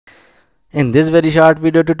In this very short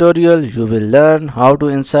video tutorial, you will learn how to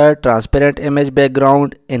insert transparent image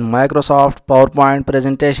background in Microsoft PowerPoint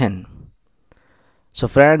presentation. So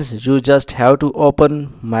friends, you just have to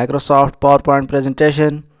open Microsoft PowerPoint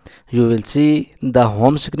presentation. You will see the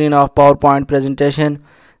home screen of PowerPoint presentation.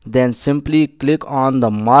 Then simply click on the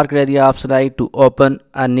marked area of slide to open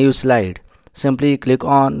a new slide. Simply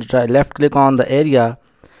left click on the area.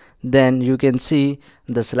 Then you can see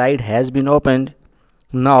the slide has been opened.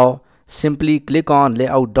 Now simply click on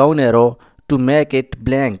layout down arrow to make it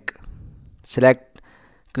blank.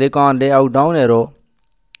 Click on layout down arrow,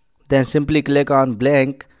 then simply click on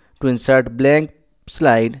blank to insert blank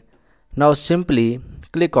slide. Now simply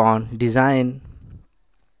click on design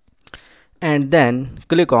and then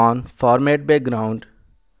click on format background.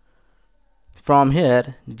 From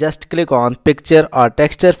here just click on picture or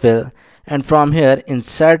texture fill, and from here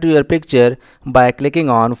insert your picture by clicking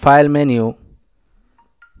on file menu.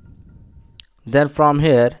 Then from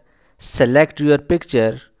here select your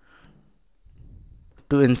picture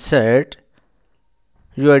to insert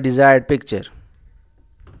your desired picture.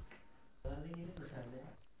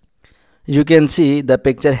 You can see the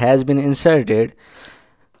picture has been inserted,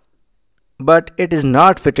 but it is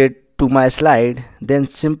not fitted to my slide. Then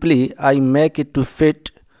simply I make it to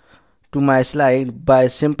fit to my slide by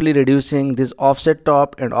simply reducing this offset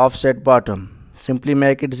top and offset bottom. Simply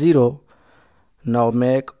make it 0. Now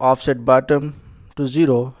make offset bottom to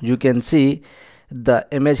 0. You can see the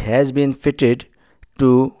image has been fitted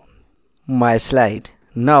to my slide.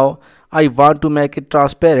 Now I want to make it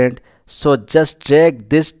transparent, so just drag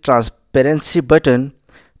this transparency button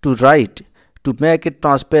to right to make it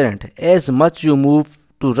transparent. As much you move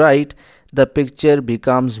to right, the picture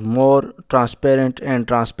becomes more transparent and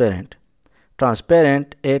transparent.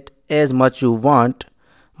 Transparent it as much you want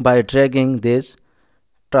by dragging this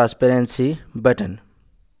transparency button.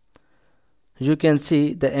 You can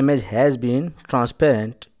see the image has been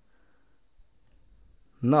transparent.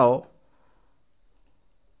 Now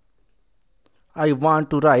I want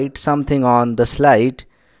to write something on the slide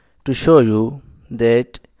to show you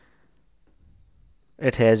that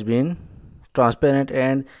it has been transparent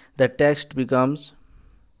and the text becomes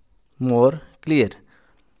more clear.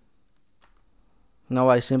 Now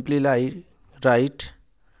I simply write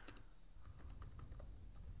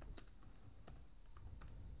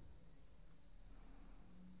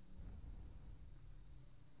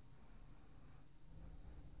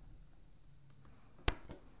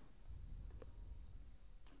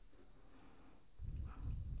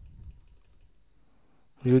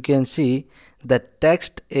you can see the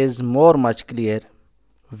text is much clear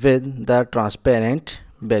with the transparent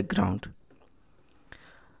background.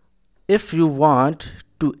 If you want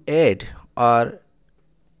to add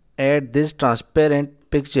this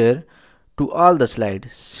transparent picture to all the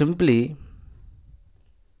slides, simply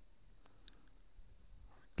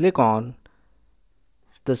click on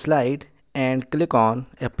the slide and click on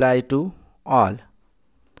apply to all.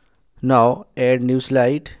 Now add new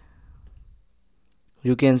slide.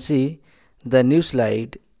 You can see the new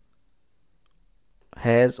slide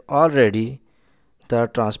has already the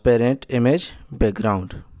transparent image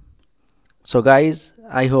background. So guys,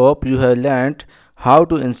 I hope you have learned how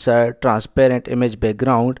to insert transparent image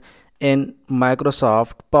background in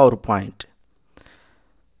Microsoft PowerPoint.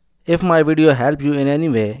 If my video helped you in any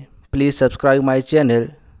way, please subscribe my channel.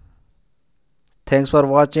 Thanks for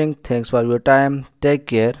watching. Thanks for your time. Take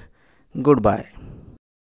care. Goodbye.